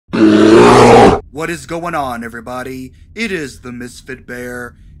What is going on, everybody? It is the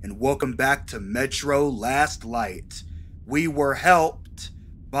Misfitbear, and welcome back to Metro Last Light. We were helped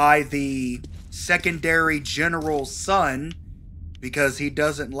by the secondary general's son because he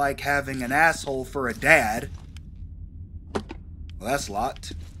doesn't like having an asshole for a dad. Well, that's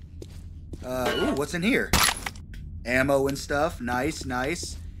locked. Ooh, what's in here? Ammo and stuff. Nice,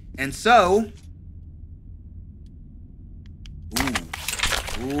 nice. And so...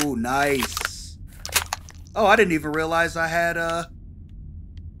 Ooh, nice. Oh, I didn't even realize I had,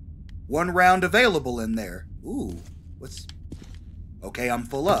 one round available in there. Ooh, what's... Okay, I'm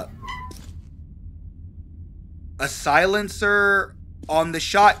full up. A silencer on the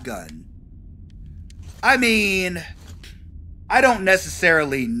shotgun. I mean, I don't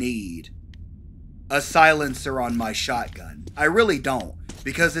necessarily need a silencer on my shotgun. I really don't,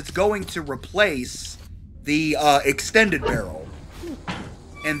 because it's going to replace the, extended barrel.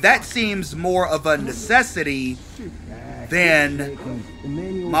 And that seems more of a necessity than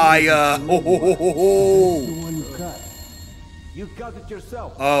my, You got it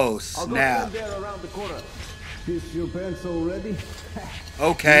yourself. Oh, snap. Already?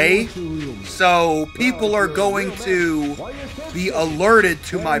 Okay. So, people are going to be alerted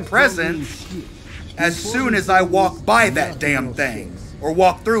to my presence as soon as I walk by that damn thing. Or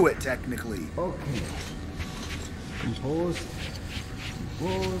walk through it, technically. Okay. Compose.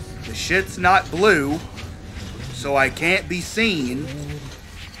 The shit's not blue, so I can't be seen.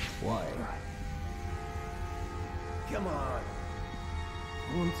 Why? Come on.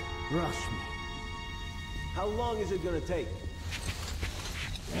 Don't rush me. How long is it gonna take?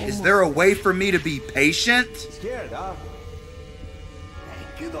 Is there a way for me to be patient? Scared, huh?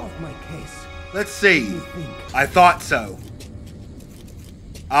 Hey, get off my case. Let's see. I thought so.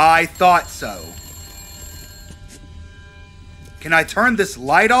 I thought so. Can I turn this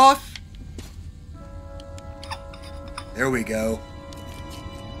light off? There we go.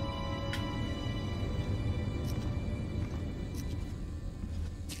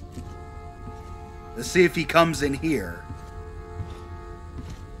 Let's see if he comes in here.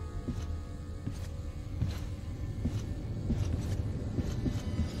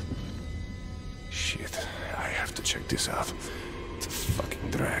 Shit, I have to check this out. It's a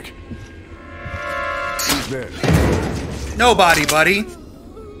fucking drag. Who's there? Nobody, buddy.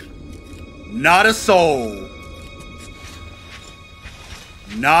 Not a soul.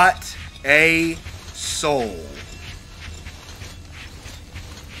 Not a soul.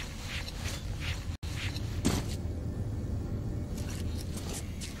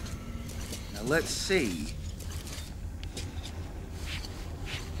 Now let's see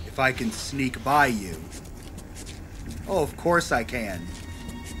if I can sneak by you. Oh, of course I can.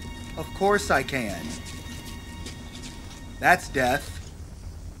 Of course I can. That's death.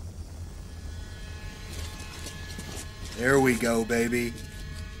 There we go, baby.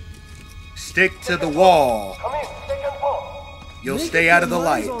 Stick to the wall. You'll stay out of the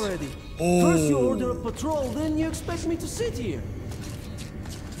light. Oh. First you order a patrol, then you expect me to sit here.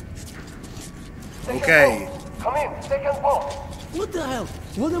 Okay. Come in, second ball. What the hell?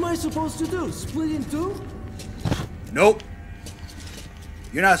 What am I supposed to do? Split in two? Nope.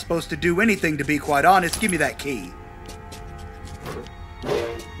 You're not supposed to do anything, to be quite honest. Give me that key.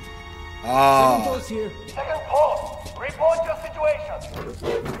 Second here. Second ball. Report your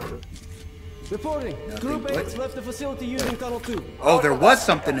situation. Reporting. Nothing. Group 8 What? left the facility using tunnel 2. Oh, there was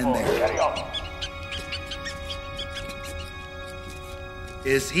something in there. Carry on.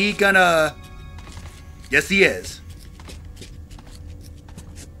 Is he gonna... Yes, he is.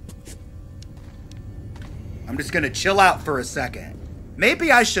 I'm just gonna chill out for a second.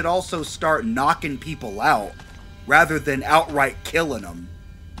 Maybe I should also start knocking people out rather than outright killing them.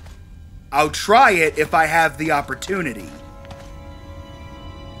 I'll try it if I have the opportunity.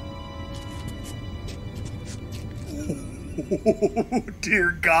 Oh,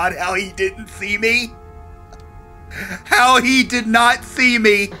 dear God, how he didn't see me. How he did not see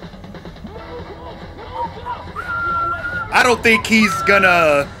me. I don't think he's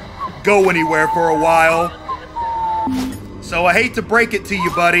gonna go anywhere for a while. So I hate to break it to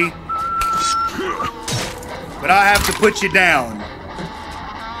you, buddy, but I have to put you down.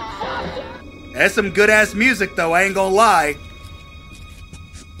 That's some good-ass music, though, I ain't gonna lie.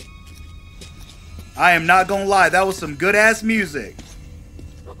 I am not gonna lie, that was some good-ass music.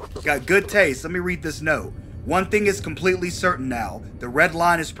 Got good taste. Let me read this note. One thing is completely certain now. The Red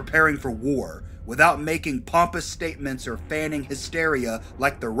Line is preparing for war. Without making pompous statements or fanning hysteria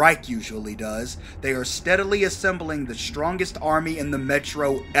like the Reich usually does, they are steadily assembling the strongest army in the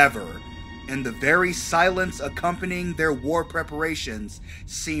Metro ever. and the very silence accompanying their war preparations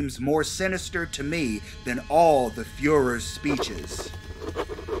seems more sinister to me than all the Führer's speeches.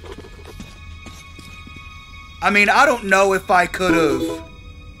 I mean, I don't know if I could have...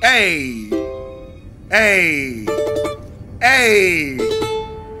 Hey!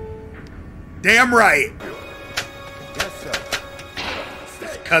 Damn right! Yes, sir.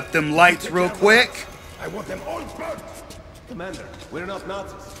 Cut them lights real quick. I want them all burnt. Commander, we're not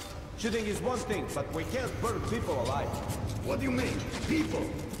Nazis. Shooting is one thing, but we can't burn people alive. What do you mean? People?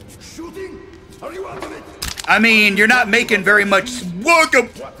 Shooting? Are you out of it? I mean, you're not making very much... Welcome!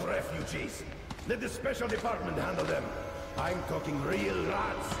 What refugees? Let the special department handle them. I'm talking real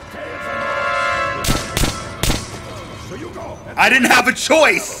rats, tails and all. So you go. I didn't have a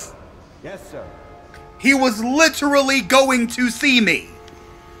choice! Yes, sir. He was literally going to see me.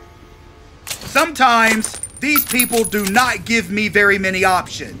 Sometimes, these people do not give me very many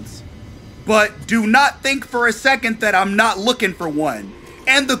options. But do not think for a second that I'm not looking for one.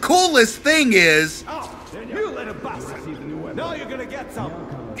 And the coolest thing is... You little bastard! Now you're gonna get some!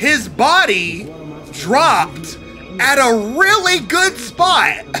 his body dropped at a really good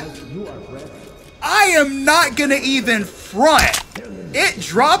spot. I am not gonna even front. It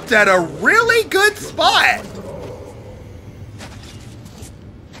dropped at a really good spot.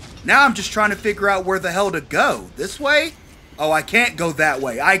 Now I'm just trying to figure out where the hell to go. This way? Oh, I can't go that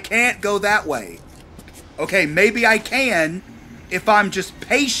way. I can't go that way. Okay, maybe I can if I'm just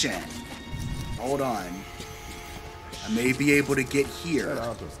patient. Hold on. I may be able to get here.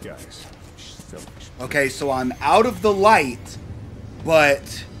 Okay, so I'm out of the light,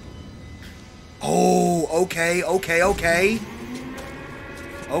 but... Oh, okay. Okay.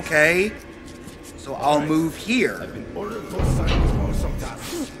 So I'll move here. Ordered to assign more some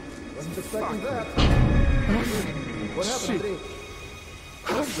tasks. Wasn't expecting that. What happened, Drake?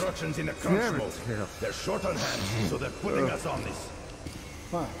 Instructions in the constable. They're short on hands, so they're putting us on this.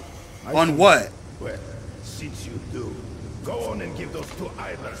 On what? Well, since you do, go on and give those two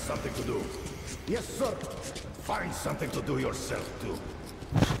idlers something to do. Yes, sir. Find something to do yourself, too.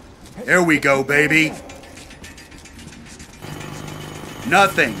 There we go, baby.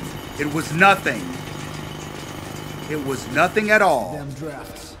 Nothing. It was nothing. It was nothing at all. Damn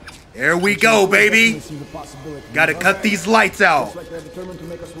drafts. There we go, baby. Gotta cut these lights out. Looks like they're determined to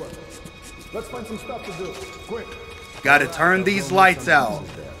make us work. Let's find some stuff to do. Quick. Gotta turn these lights out.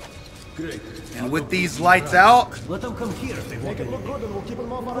 And with these lights out, Let them come here if they want Make it look good and we'll keep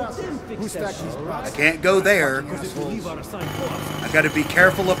them off our asses. Who stacked these I brats? can't go there. If we leave our assigned force. I gotta be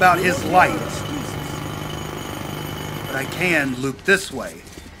careful about his light. But I can loop this way.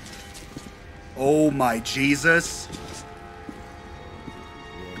 Oh my Jesus.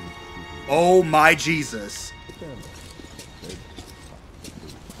 Oh my Jesus.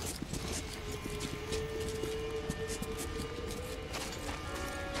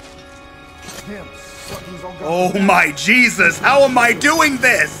 Damn, something's all gone. Oh my Jesus, how am I doing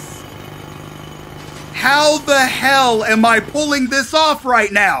this? How the hell am I pulling this off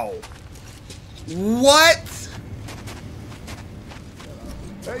right now? What?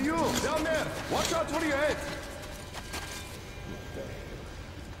 Hey, you, down there. Watch out for your head.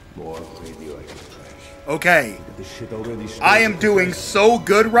 More radioactive trash. Okay, This shit already I am doing so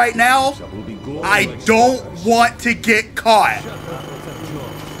good right now. I don't want to get caught.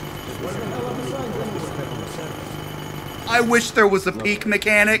 I wish there was a peek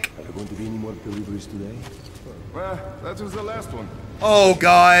mechanic. Are there going to be any more deliveries today? Well, that was the last one. Oh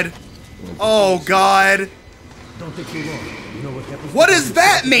God. Oh God. Don't take too long. You know what happens? What does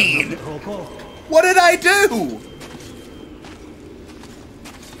that mean? Roll call. What did I do?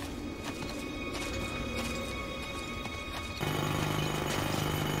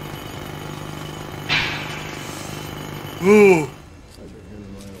 Ooh.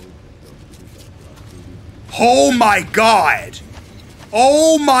 Oh my God.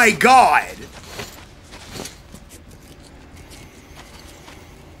 Oh my God.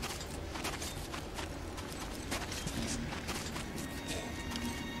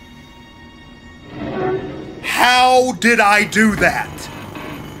 How did I do that?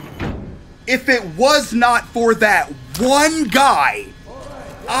 If it was not for that one guy,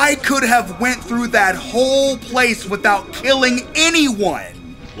 I could have went through that whole place without killing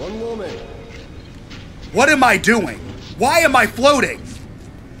anyone. One moment. What am I doing? Why am I floating?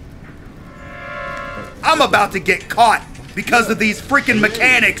 I'm about to get caught because of these freaking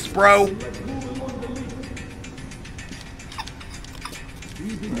mechanics, bro.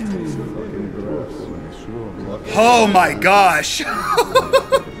 Oh my gosh.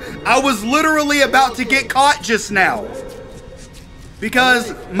 I was literally about to get caught just now.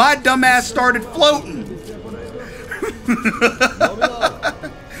 because my dumbass started floating.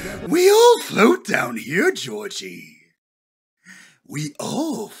 We all float down here, Georgie. We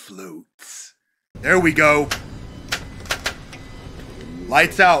all float. There we go.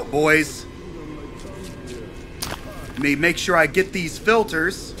 Lights out, boys. Let me make sure I get these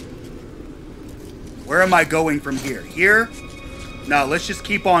filters. Where am I going from here? Here? No, let's just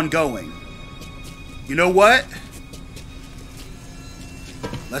keep on going. You know what?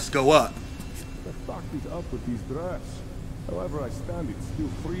 Let's go up. The fuck is up with these drafts? However I stand, it's still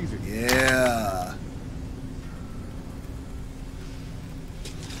freezing. Yeah.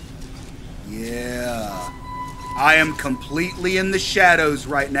 Yeah. I am completely in the shadows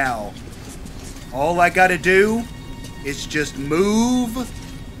right now. All I gotta do is just move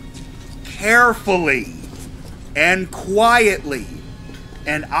carefully and quietly,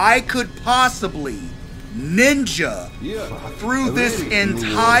 and I could possibly ninja through this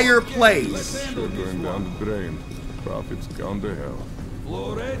entire place. Going down the drain. Profits gone to hell.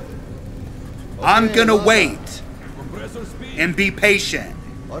 I'm gonna wait and be patient.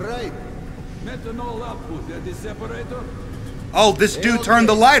 Alright. Methanol output at the separator. Oh, this dude turned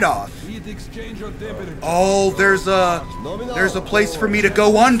the light off. Heat exchange or temperature. Oh, there's a place for me to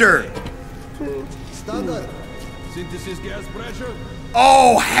go under. Standard. Synthesis gas pressure.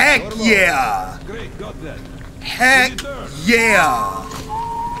 Oh, heck yeah. Great, got that. Heck yeah.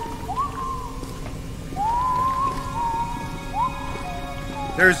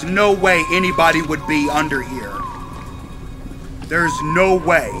 There's no way anybody would be under here. There's no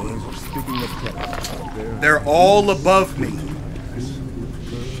way. They're all above me.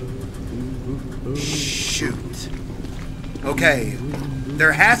 Shoot. Okay.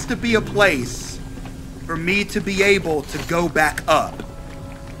 There has to be a place for me to be able to go back up.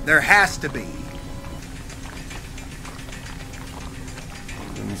 There has to be.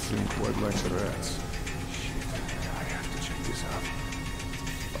 Doesn't seem quite like the rats. Shit, I have to check this out.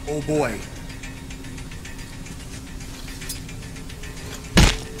 Oh boy.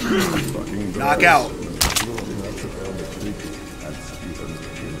 Knockout.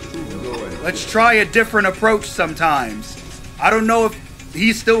 Let's try a different approach sometimes. I don't know if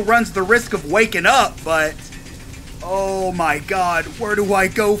he still runs the risk of waking up, but... Oh my god, where do I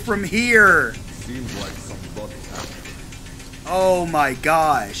go from here? Seems like somebody's happening. Oh my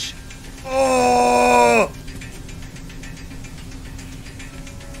gosh. Oh!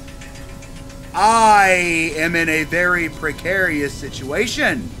 I am in a very precarious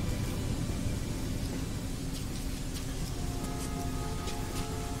situation.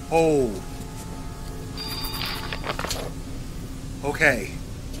 Oh. Okay.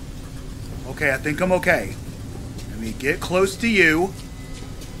 Okay, I think I'm okay. Let me get close to you,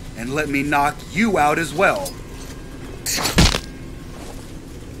 and let me knock you out as well.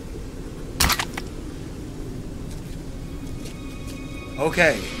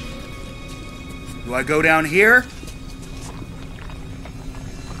 Okay. Do I go down here?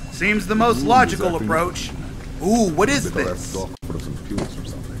 Seems the most logical approach. Ooh, what is this?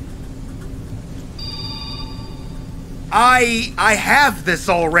 I have this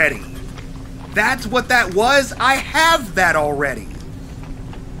already. That's what that was. I have that already.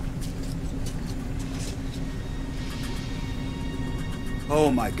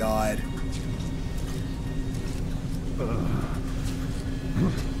 Oh my god.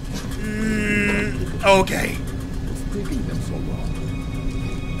 Okay. What's taking them so long?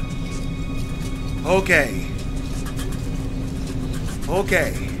 Okay.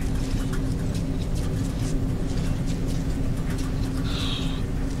 Okay.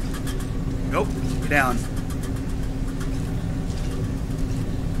 Nope. Get down.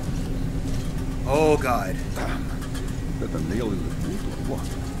 Oh god. Is that a nail in the boot or what?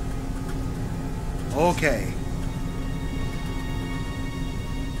 Okay.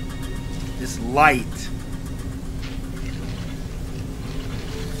 This light.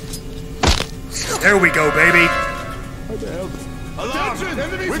 There we go, baby. How the hell?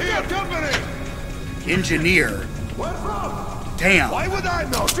 Attention! We've got company! Engineer. Where from? Damn. Why would I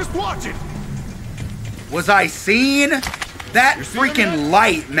know? Just watch it. Was I seen? That freaking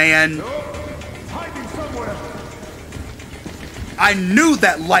light, man. Hiding somewhere. I knew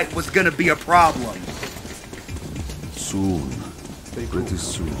that light was gonna be a problem. Soon. Pretty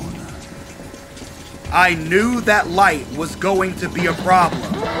soon. I knew that light was going to be a problem.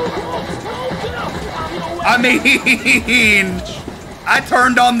 I mean, I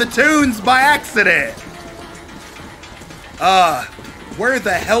turned on the tunes by accident. Where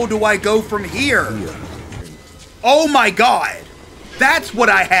the hell do I go from here? Oh my god. That's what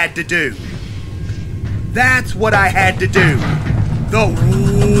I had to do. That's what I had to do.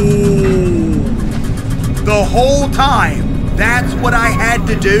 The whole time, that's what I had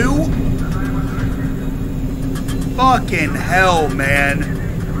to do? Fucking hell, man.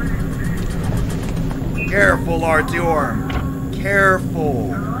 Careful, Artyom.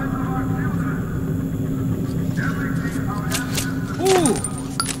 Careful. Ooh.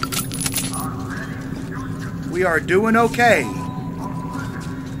 We are doing okay.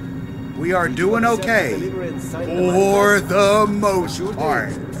 We are doing okay. For the most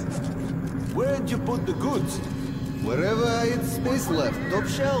part. Where'd you put the goods? Wherever I had space left, top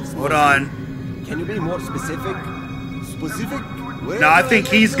shelves. Hold on. Can you be more specific? Specific? No, I think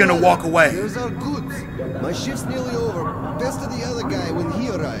he's gonna walk away. Here's our goods. My shift's nearly over. Best of the other guy when he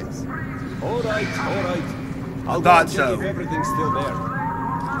arrives. All right, all right. I'll thought go and check so. if everything's still there.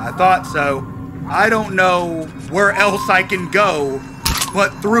 I thought so. I don't know where else I can go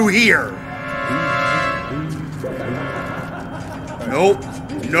but through here. Nope.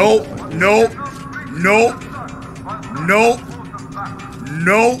 Nope. Nope. Nope. Nope.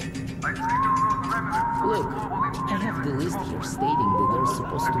 Nope. Look, I have the list here stating that there's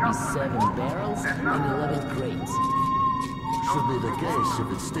supposed to be 7 barrels and 11 crates. Should be the case if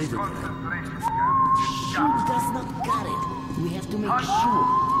it's stated there. Shoot does not got it. We have to make sure.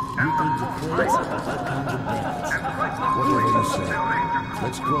 You take the crates, I'll count the barrels. Whatever you say.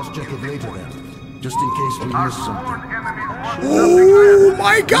 Let's cross-check it later then. Just in case we miss something. Oh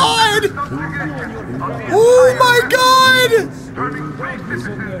my god! Oh my god!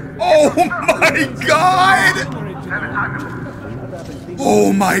 Oh my god!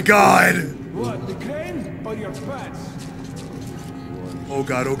 Oh my god! What, the crane or your pants? Oh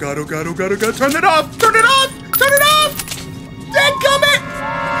god, oh god, oh god, oh god, oh god, turn it off! Turn it off! Turn it off! Dadgummit!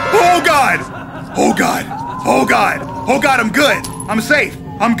 Oh god! Oh god! Oh god! Oh god, I'm good! I'm safe!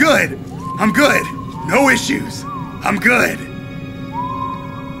 I'm good! I'm good! No issues! I'm good!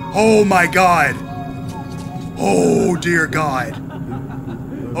 Oh my god! Oh dear god.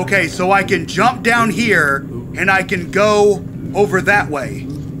 Okay, so I can jump down here and I can go over that way.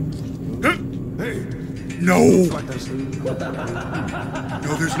 No!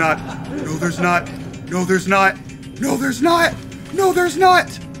 No, there's not. No, there's not. No, there's not. No, there's not. No, there's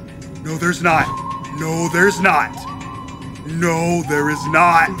not. No, there's not. No, there's not. No, there is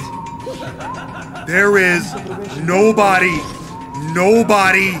not. There is nobody.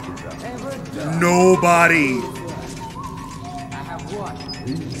 Nobody. Nobody.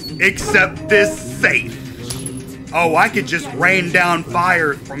 Except this safe. Oh, I could just rain down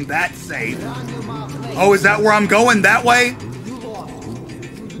fire from that safe. Oh, is that where I'm going? That way?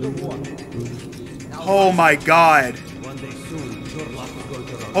 Oh my god.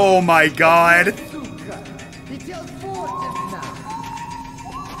 Oh my god.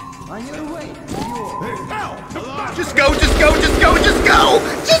 Just go, just go, just go, just go!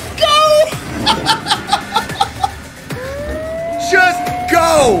 Just go! Just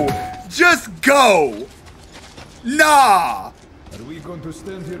go! Just go! Nah! Are we going to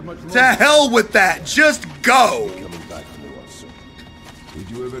stand here much longer? To hell with that! Just go! Coming back from the war, sir. Did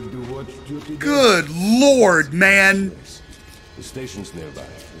you ever do watch duty? Good lord, man! The station's nearby.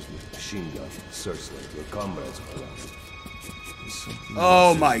 There's a machine gun, searchlight. Your comrades are around.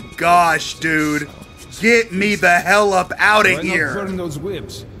 Oh my gosh, dude. Get me the hell up out of Why not here. burn those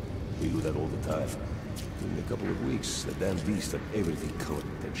whips? We do that all the time. In a couple of weeks, the damn beast had everything covered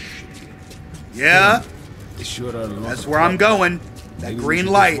with that shit. Yeah, They sure are a lot that's of where I'm trouble. going. That Maybe we green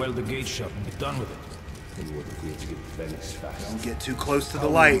should light. just weld the gate shut and get done with it. Tell you what, if we have to get Venice fast. Don't get too close to the How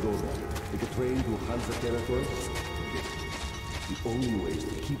will light. we go there? Take a train to Hansa territory? The only way is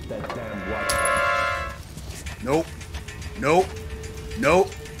to keep that damn watch. Nope. Nope.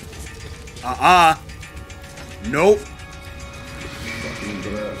 Nope. Uh-uh. Nope. Fucking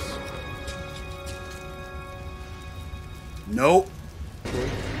grass. Nope.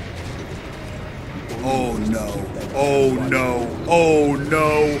 Oh no. Oh no. Oh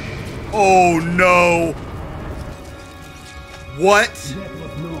no. Oh no. What?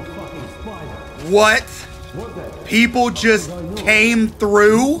 What? People just came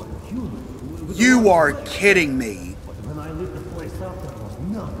through? You are kidding me.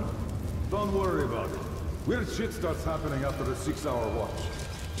 Don't worry about it. Weird shit starts happening after the 6-hour watch.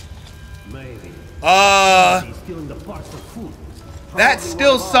 Maybe. He's stealing the parts for food. That's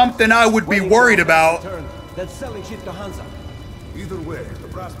still something I would be worried about. That's selling shit to Hansa. Either way, the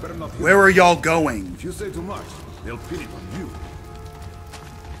brass better not hear. Where are y'all going? If you say too much, they'll pin it on you.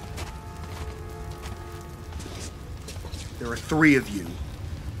 There are 3 of you.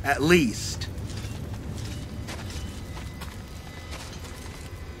 At least.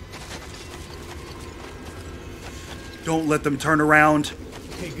 Don't let them turn around.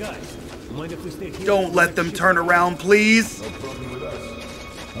 Hey guys, mind if we stay here? Don't let them turn around, please. No problem with us.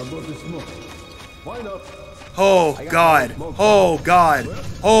 How about the smoke? Why not? Oh, God. Oh, God.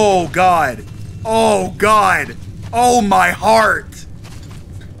 Oh, God. Oh, God. Oh, my heart.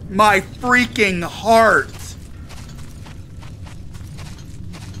 My freaking heart.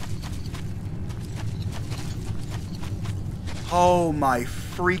 Oh, my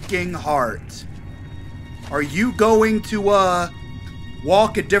freaking heart. Are you going to,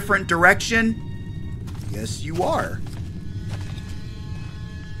 walk a different direction? Yes, you are.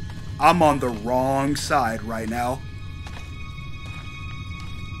 I'm on the wrong side right now.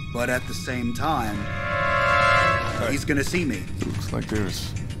 But at the same time, he's gonna see me. Looks like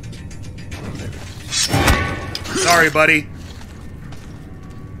there's... Sorry, buddy.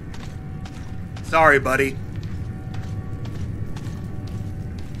 Sorry, buddy.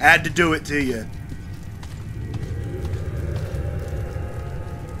 Had to do it to you.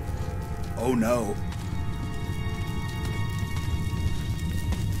 Oh no.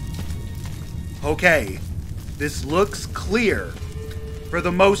 Okay, this looks clear for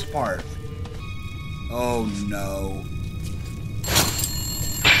the most part. Oh no.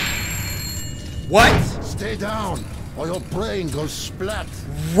 What? Stay down, or your brain goes splat.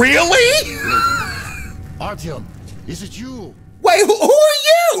 Really? Artyom, is it you? Wait, who are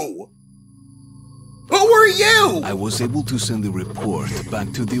you? Who are you? I was able to send the report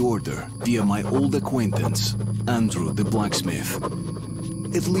back to the Order via my old acquaintance, Andrew the blacksmith.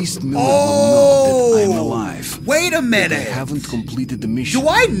 At least Miller will know that I'm alive. Wait a minute. I haven't completed the mission. Do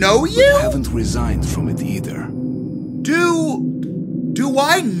I know you? I haven't resigned from it either. Do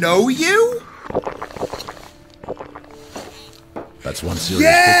I know you? That's one serious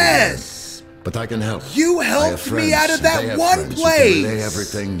Yes! pickle, but I can help. You I have helped me friends, out of and they that have one friends who can relay place.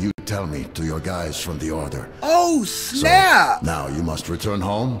 everything you tell me to your guys from the Order. Oh, snap! So, now you must return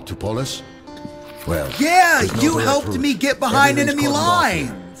home to Polis? Well, Yeah, there's no you direct helped route. me get behind Everything's enemy cordoned off here.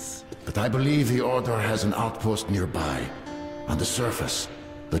 lines. But I believe the Order has an outpost nearby. On the surface.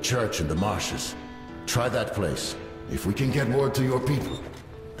 The church in the marshes. Try that place. If we can get word to your people,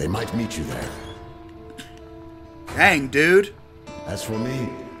 they might meet you there. Dang, dude. As for me,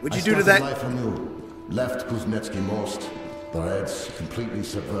 What'd I you do to started that? life anew. Left Kuznetsky Most. The Reds completely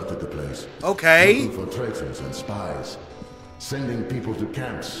subverted the place. Okay. Looking for traitors and spies. Sending people to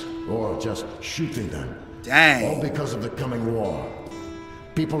camps, or just shooting them. Dang. All because of the coming war.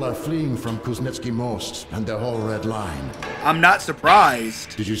 People are fleeing from Kuznetsky Most and their whole Red Line. I'm not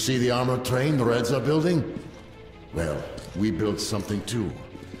surprised. Did you see the armored train the Reds are building? Well, we built something too.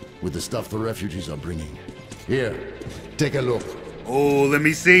 With the stuff the refugees are bringing. Here, take a look. Oh, let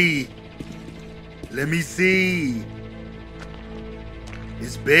me see. Let me see.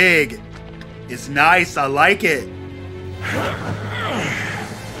 It's big. It's nice. I like it.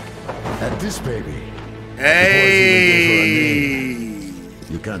 And this baby. Hey.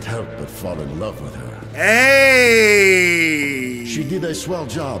 You can't help but fall in love with her. Hey. She did a swell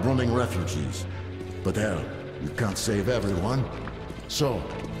job running refugees. But hell, you can't save everyone. So,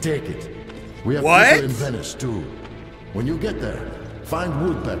 take it. We have What? people in Venice too. When you get there, find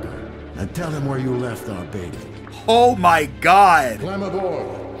Woodpecker and tell him where you left our baby. Oh my God. Climb aboard.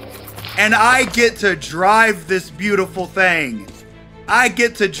 And I get to drive this beautiful thing. I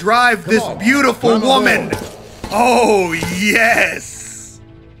get to drive this on, beautiful climb woman. aboard. Oh, yes.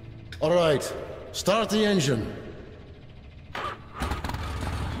 All right, start the engine.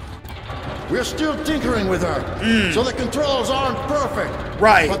 We're still tinkering with her, so the controls aren't perfect.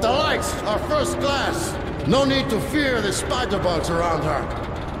 Right. But the lights are first class. No need to fear the spider bugs around her.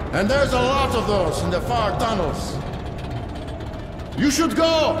 And there's a lot of those in the far tunnels. You should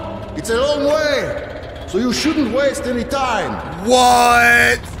go. It's a long way, so you shouldn't waste any time.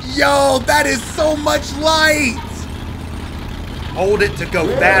 What? Yo, that is so much light. Hold it to go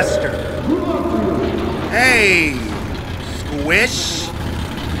faster. Hey, squish.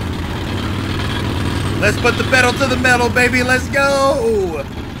 Let's put the pedal to the metal, baby. Let's go.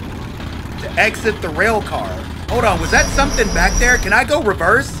 To exit the rail car. Hold on, was that something back there? Can I go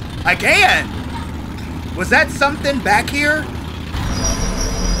reverse? I can. Was that something back here?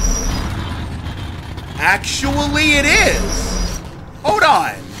 Actually, it is. Hold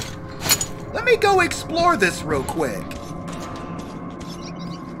on. Let me go explore this real quick.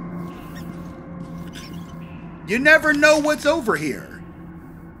 You never know what's over here.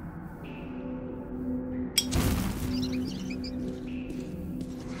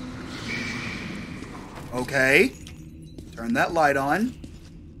 Okay. Turn that light on.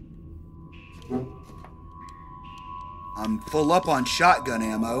 I'm full up on shotgun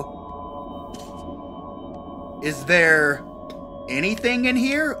ammo. Is there anything in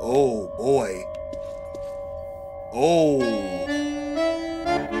here? Oh, boy. Oh.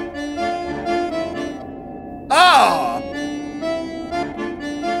 Ah!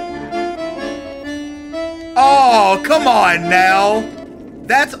 Oh, come on now.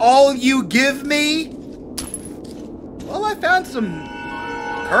 That's all you give me? Well, I found some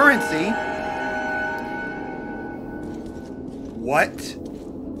currency. What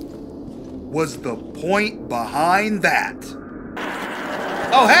was the point behind that?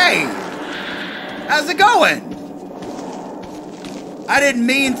 Oh, hey! How's it going? I didn't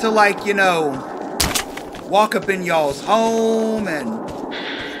mean to, like, you know, walk up in y'all's home and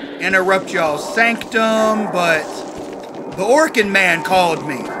interrupt y'all's sanctum, but the Orkin man called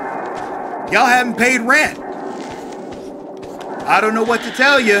me. Y'all haven't paid rent. I don't know what to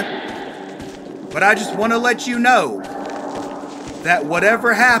tell you, but I just want to let you know that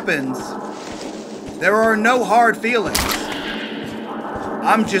whatever happens, there are no hard feelings.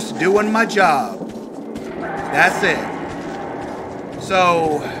 I'm just doing my job. That's it.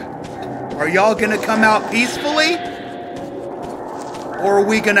 So, are y'all gonna come out peacefully? Or are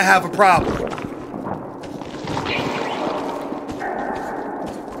we gonna have a problem?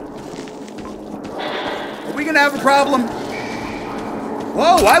 Are we gonna have a problem?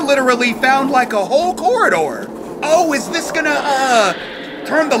 Whoa, I literally found like a whole corridor. Oh, is this gonna,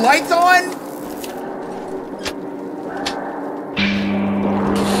 turn the lights on?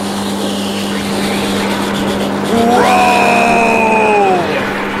 Bro!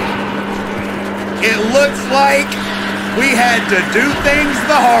 It looks like we had to do things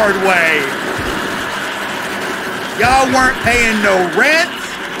the hard way. Y'all weren't paying no rent.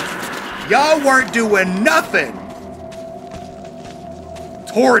 Y'all weren't doing nothing.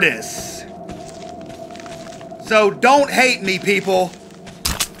 Tortoise. So don't hate me, people.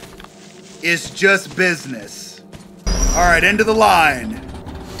 It's just business. All right, end of the line.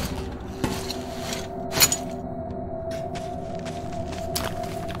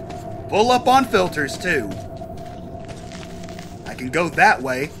 Pull up on filters, too. I can go that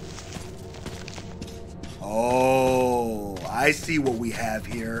way. Oh, I see what we have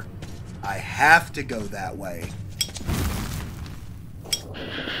here. I have to go that way.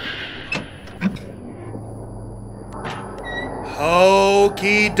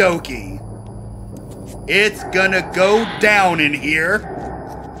 Okie dokie. It's gonna go down in here.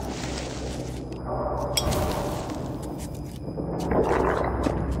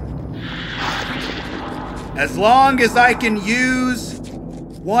 As long as I can use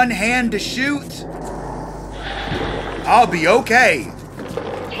one hand to shoot, I'll be okay.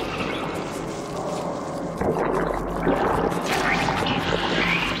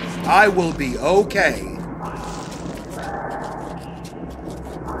 I will be okay.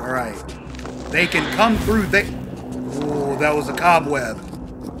 Alright. They can come through there. Ooh, that was a cobweb.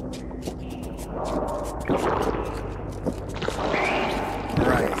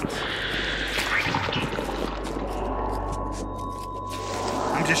 Alright.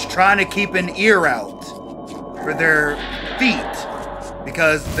 I'm just trying to keep an ear out for their feet,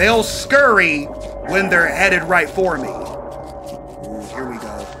 because they'll scurry when they're headed right for me. Ooh, here we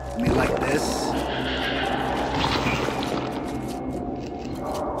go. Let me like this.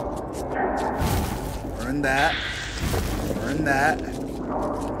 Burn that. Burn that.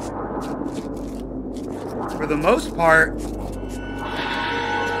 For the most part,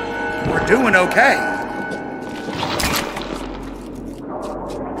 we're doing okay.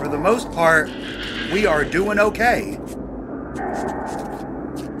 For the most part, we are doing okay.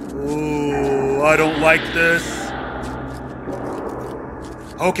 Ooh, I don't like this.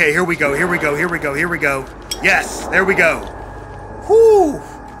 Okay, here we go, here we go, here we go, here we go. Yes, there we go. Whoo!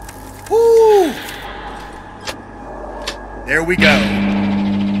 Whoo! There we go.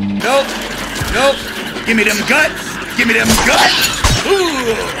 Nope. Nope. Give me them guts. Give me them guts.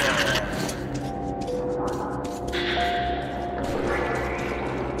 Ooh.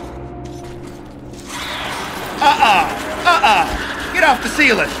 Get off the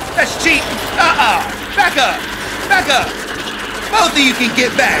ceiling. That's cheating. Back up. Back up. Both of you can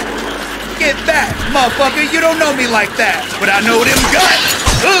get back. Get back, motherfucker. You don't know me like that. But I know them guts.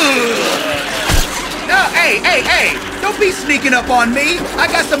 No, hey. Don't be sneaking up on me. I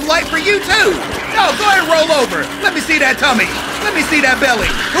got some light for you, too. No, go ahead and roll over. Let me see that tummy. Let me see that belly.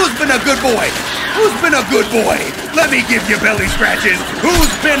 Who's been a good boy? Who's been a good boy? Let me give you belly scratches. Who's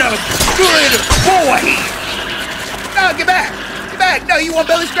been a good boy? No, get back. Get back. No, you want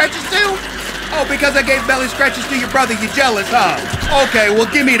belly scratches, too? Oh, because I gave belly scratches to your brother, you jealous, huh? Okay, well,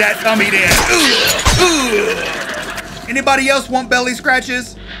 give me that tummy then. Anybody else want belly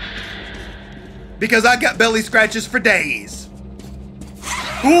scratches? because I got belly scratches for days.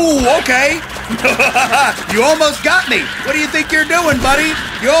 Ooh, okay. You almost got me. What do you think you're doing, buddy?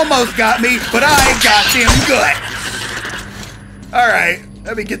 You almost got me, but I got them good. All right,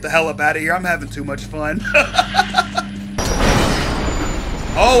 let me get the hell up out of here. I'm having too much fun.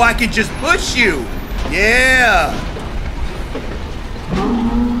 Oh, I can just push you. Yeah.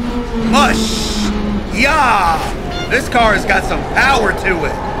 Mush. Yeah. This car has got some power to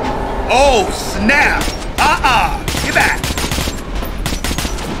it. Oh, snap. Get back.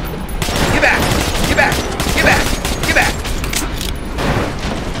 Get back. Get back. Get back. Get back.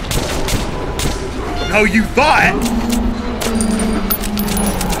 No, you thought.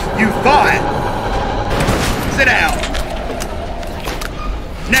 You thought. Sit down.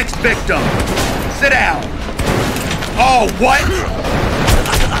 Next victim. Sit down. Oh, what?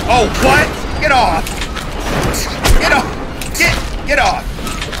 Oh, what? Get off. Get off. Get off.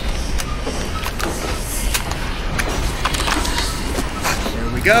 There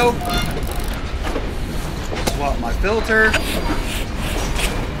we go. Swap my filter.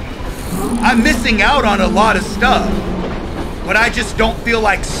 I'm missing out on a lot of stuff, but I just don't feel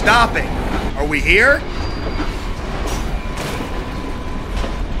like stopping. Are we here?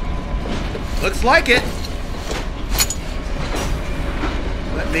 Looks like it.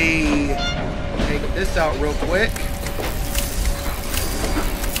 Let me take this out real quick.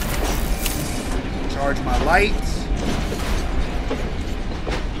 Charge my lights.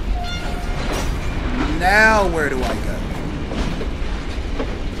 Now where do I go?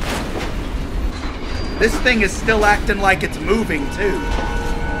 This thing is still acting like it's moving too.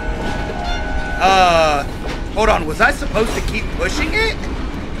 Hold on, was I supposed to keep pushing it?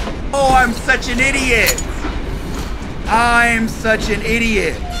 Oh, I'm such an idiot. I'm such an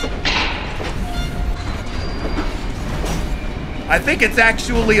idiot. I think it's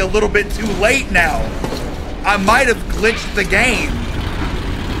actually a little bit too late now. I might have glitched the game.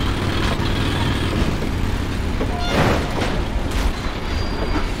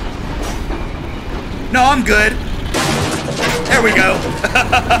 No, I'm good. There we go.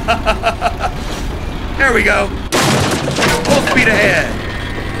 There we go. Full speed ahead.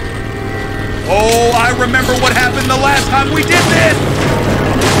 Oh, I remember what happened the last time we did this!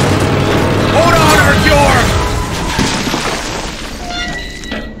 Hold on, Hercure!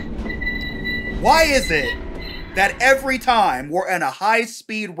 Why is it that every time we're in a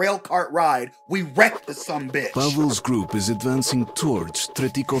high-speed railcart ride, we wreck the sumbitch? Pavel's group is advancing towards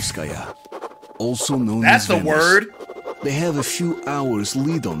Tretikovskaya, also known That's as a word. They have a few hours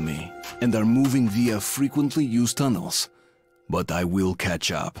lead on me and are moving via frequently used tunnels. But I will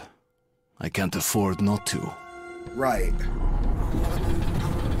catch up. I can't afford not to. Right.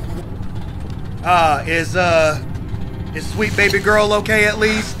 Is sweet baby girl okay at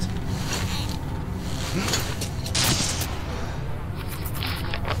least?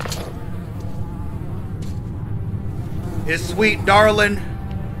 Is sweet darling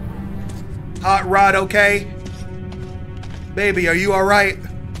Hot Rod okay? Baby, are you alright?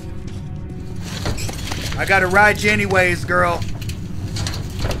 I gotta ride you anyways, girl.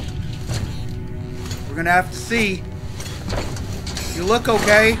 We're gonna have to see. You look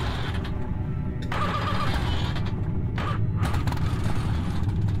okay.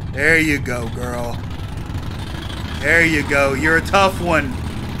 There you go, girl. There you go. You're a tough one.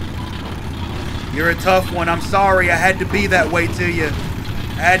 You're a tough one. I'm sorry I had to be that way to you.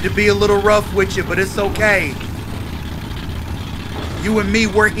 I had to be a little rough with you, but it's okay. You and me,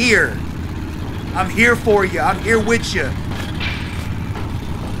 we're here. I'm here for you. I'm here with you.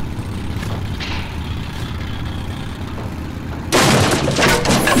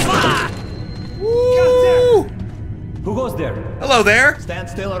 Woo! Who goes there? Hello there. Stand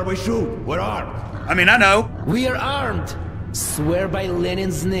still or we shoot. We're armed. I mean, I know. We are armed. Swear by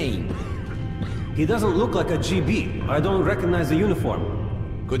Lenin's name. He doesn't look like a GB. I don't recognize the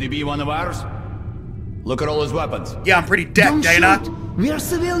uniform. Could he be one of ours? Look at all his weapons. Yeah, I'm pretty decked, Don't ain't I? shoot. We are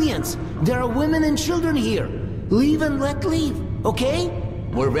civilians. There are women and children here. Leave and let leave, okay?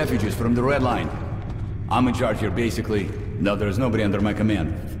 We're refugees from the Red Line. I'm in charge here, basically. No, there's nobody under my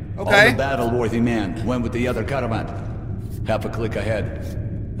command. Okay. All the battle-worthy men went with the other caravan. Half a click ahead.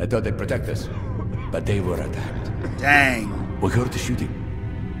 I thought they'd protect us, but they were attacked. Dang. We heard the shooting.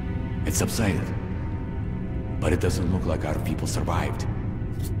 It subsided. But it doesn't look like our people survived.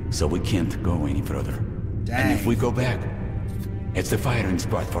 So we can't go any further. Dang. And if we go back, it's the firing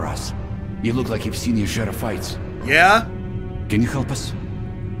spot for us. You look like you've seen your share of fights. Yeah? Can you help us?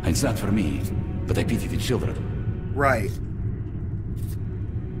 It's not for me, but I pity the children. Right.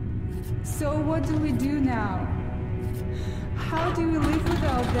 So what do we do now? How do we live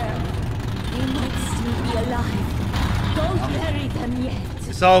without them? They might still be alive. Don't bury them yet.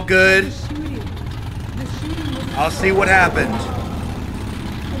 It's all good. I'll see what happened.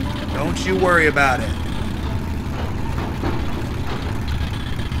 Don't you worry about it.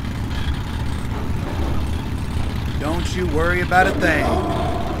 Don't you worry about a thing.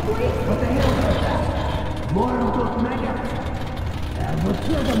 What the hell is that? More of those maggots. And we'll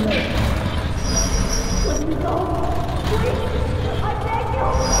kill them later. Let me go. Please, I beg you.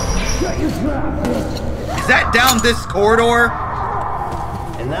 Shut your trap, bitch. Is that down this corridor?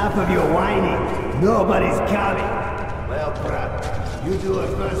 Enough of your whining. Nobody's coming. Well, brother, you do it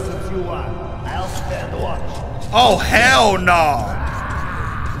first if you want. I'll stand watch. Oh, hell no.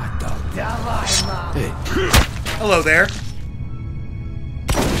 Hey. Hello there.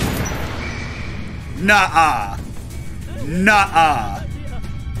 Nuh-uh. Nuh-uh.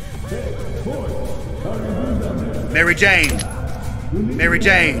 Mary Jane. Mary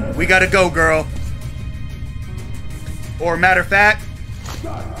Jane, we gotta go, girl. Or matter of fact,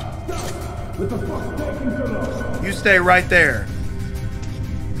 you stay right there.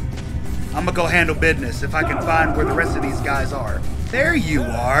 I'm gonna go handle business if I can find where the rest of these guys are. There you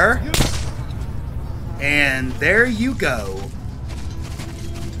are. And there you go.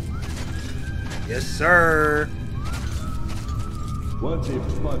 Yes, sir. What the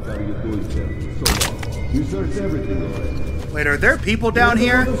fuck are you doing here? So long. You searched everything already. Wait, are there people down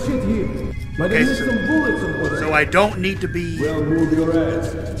here? But Okay, there's some bullets over there. so I don't need to be... Well, move your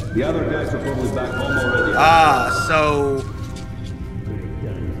ass. The other guys are probably back home already. Ah, so...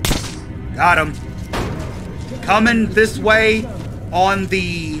 Got him. Coming this way on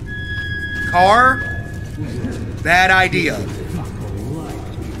the car? Bad idea.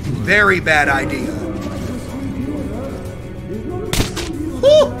 Very bad idea.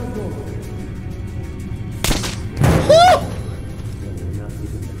 Woo! Woo!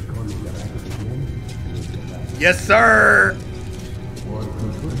 Yes, sir.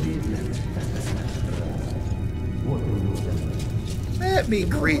 Let me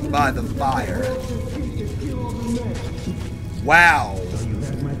creep by the fire. Wow.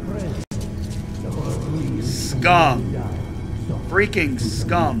 Scum. Freaking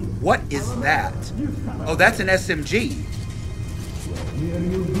scum. What is that? Oh, that's an SMG.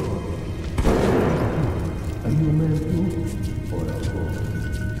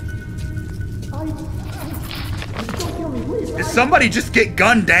 Did somebody just get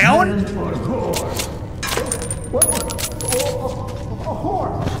gunned down? A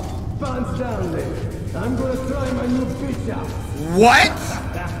horse! Bounce down there. I'm gonna try my new bitch out. What?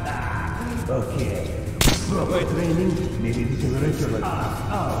 Okay. Proper training, maybe we can resurrect.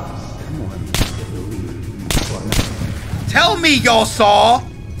 Come on, Tell me y'all saw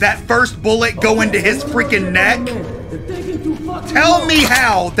that first bullet go into his freaking neck. Tell me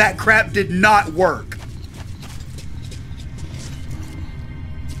how that crap did not work.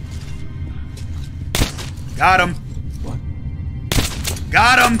 Got him. What?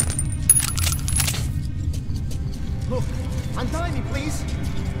 Got him. Look, untie me, please.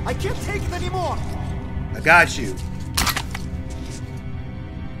 I can't take it anymore. I got you.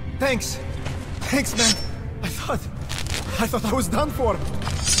 Thanks. Thanks, man. I thought I was done for.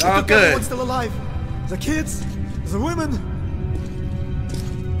 All good. Everyone's still alive. The kids, the women.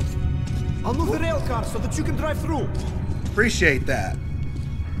 I'll move the rail car so that you can drive through. Appreciate that.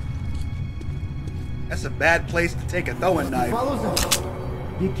 That's a bad place to take a throwing knife. Follow them.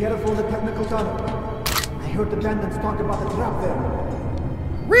 Be careful of the technical tunnel. I heard the bandits talk about the trap there.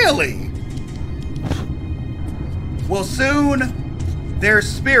 Really? Well, soon their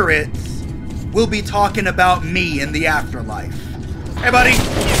spirits will be talking about me in the afterlife. Hey, buddy.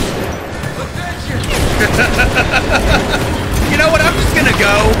 You know what? I'm just gonna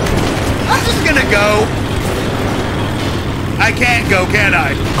go. I'm just gonna go. I can't go, can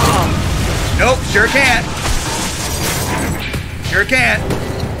I? Nope, sure can't. Sure can't.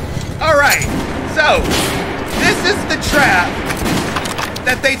 Alright, so this is the trap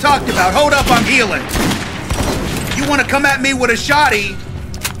that they talked about. Hold up, I'm healing. You want to come at me with a shotty?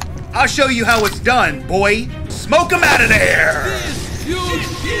 I'll show you how it's done, boy. Smoke him out of there.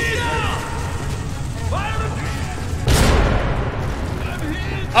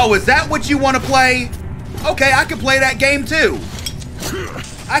 Oh, is that what you want to play? Okay, I can play that game too.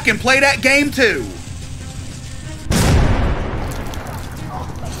 I can play that game too.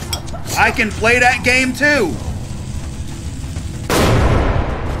 I can play that game too.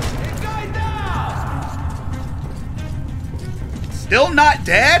 Still not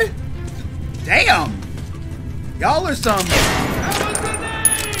dead? Damn. Y'all are some...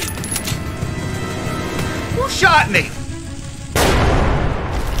 Who shot me?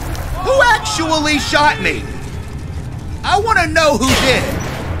 Who actually actually shot me. I want to know who did.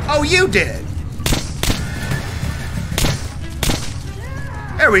 Oh, you did.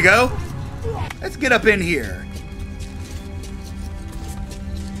 There we go. Let's get up in here.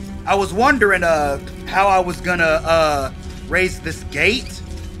 I was wondering how I was gonna raise this gate.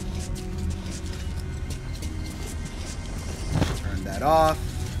 Turn that off.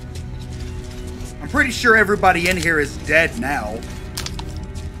 I'm pretty sure everybody in here is dead now.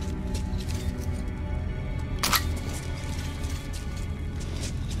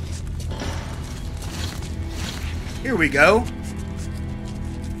 Here we go.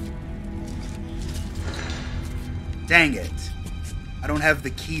 Dang it. I don't have the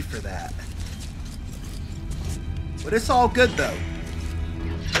key for that. But it's all good though.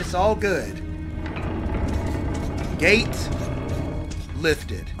 It's all good. Gate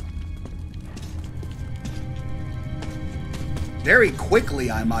lifted. Very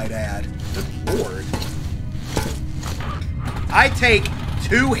quickly, I might add. Good lord. I take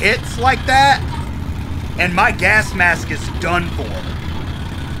 2 hits like that, and my gas mask is done for.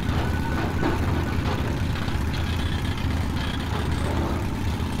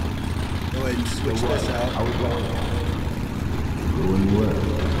 Go ahead and switch this out. How we going? Doing well.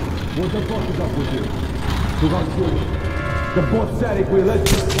 What the fuck is up with you? Who got through? The boss said if we let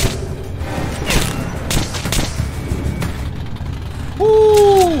you.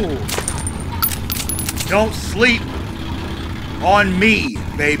 Woo! Don't sleep on me,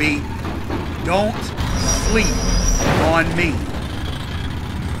 baby. Don't sleep on me.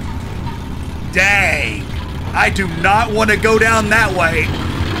 Dang. I do not want to go down that way.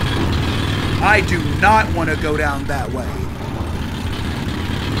 I do not want to go down that way.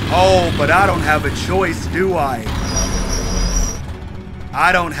 Oh, but I don't have a choice, do I?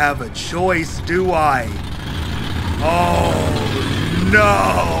 I don't have a choice, do I? Oh,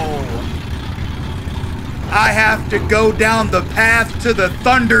 no. I have to go down the path to the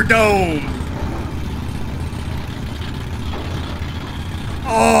Thunderdome.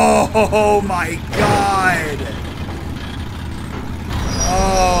 Oh my God.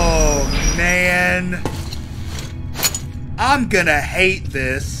 Oh man. I'm gonna hate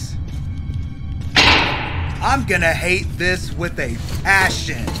this. I'm gonna hate this with a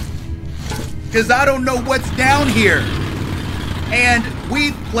passion. Because I don't know what's down here. And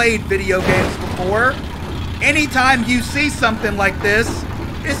we've played video games before. Anytime you see something like this,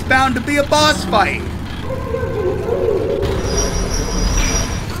 it's bound to be a boss fight.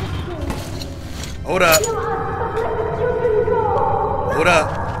 Hold up. Hold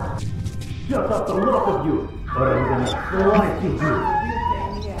up. Shut up, the lot of you, or I'm gonna slice you.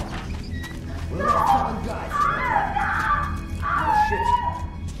 Well, come on, guys. Oh, shit.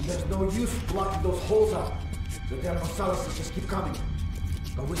 There's no use blocking those holes up. The Dermosauruses just keep coming.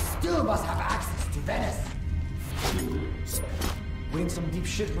 But we still must have access to Venice. We in some deep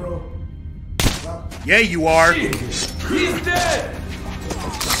shit, bro. Well, Yeah, you are. he's dead!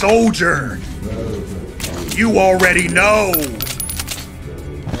 Soldier. You already know.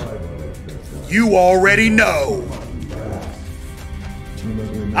 You already know.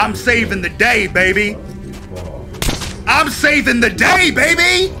 I'm saving the day, baby. I'm saving the day,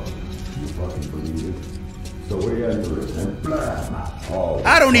 baby.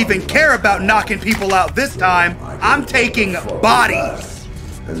 I don't even care about knocking people out this time. I'm taking bodies.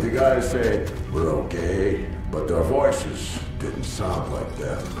 And the guys say, we're okay, but their voices didn't sound like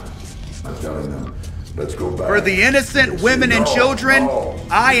them. I'm telling them, let's go back. For the innocent women and children,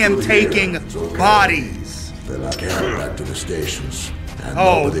 I am taking bodies. Then I carry back to the stations, and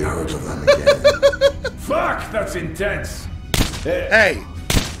nobody heard of them again. Fuck, that's intense. Hey,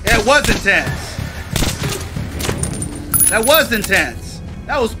 it was intense. That was intense.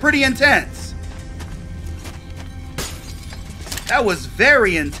 That was pretty intense. That was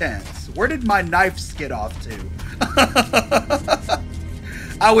very intense. Where did my knife skid off to?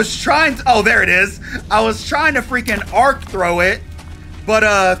 I was trying to, oh, there it is. I was trying to freaking arc throw it, but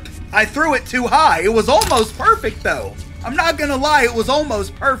I threw it too high. It was almost perfect though. I'm not gonna lie, it was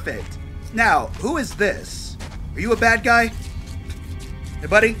almost perfect. Now, who is this? Are you a bad guy? Hey,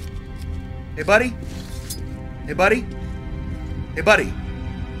 buddy? Hey, buddy? Hey, buddy? Hey, buddy.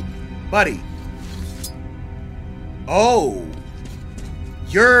 Buddy. Oh.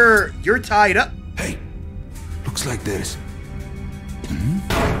 You're tied up. Hey, looks like this.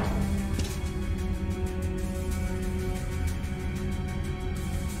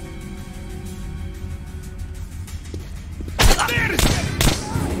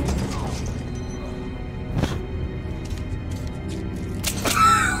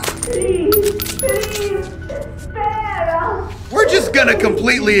 Please, spare us. We're just gonna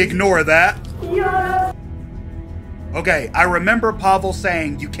completely ignore that. Okay, I remember Pavel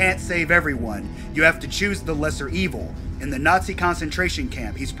saying you can't save everyone. You have to choose the lesser evil. In the Nazi concentration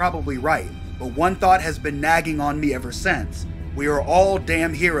camp, he's probably right. But one thought has been nagging on me ever since. We are all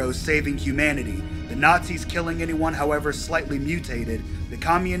damn heroes saving humanity. The Nazis killing anyone, however slightly mutated. The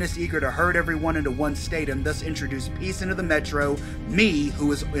communists eager to herd everyone into one state and thus introduce peace into the metro. Me,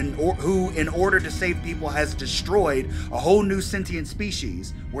 who in order to save people has destroyed a whole new sentient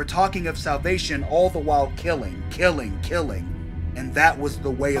species. We're talking of salvation all the while killing. And that was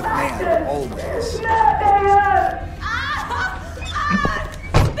the way of man, always.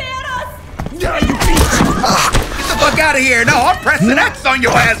 Yeah, you bitch! Get the fuck out of here! No, I'm pressing X on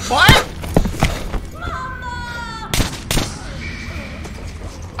your ass, boy!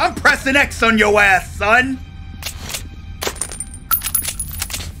 I'm pressing X on your ass, son!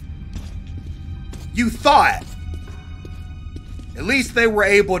 You thought. At least they were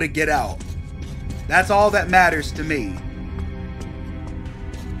able to get out. That's all that matters to me.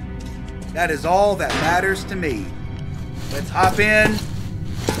 That is all that matters to me. Let's hop in.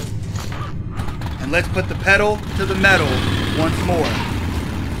 And let's put the pedal to the metal once more.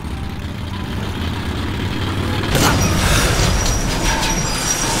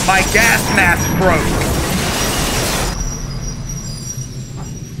 My gas mask broke.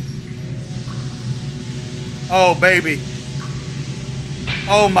 Oh, baby.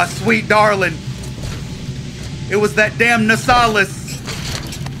 Oh, my sweet darling. It was that damn Nasalis.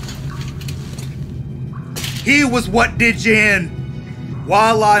 He was what did you in.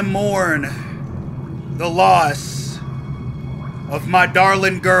 While I mourn the loss of my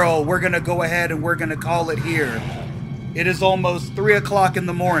darling girl, we're gonna go ahead and we're gonna call it here. It is almost 3 o'clock in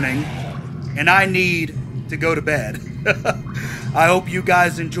the morning, and I need to go to bed. I hope you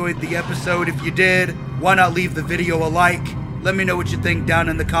guys enjoyed the episode. If you did, why not leave the video a like? Let me know what you think down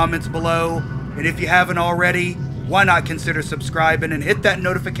in the comments below. And if you haven't already, why not consider subscribing and hit that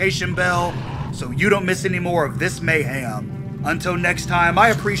notification bell so you don't miss any more of this mayhem. Until next time, I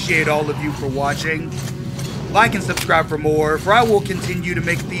appreciate all of you for watching. Like and subscribe for more, for I will continue to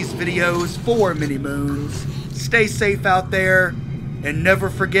make these videos for many moons. Stay safe out there, and never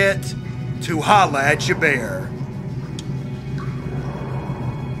forget to holla at your bear.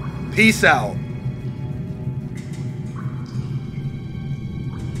 Peace out.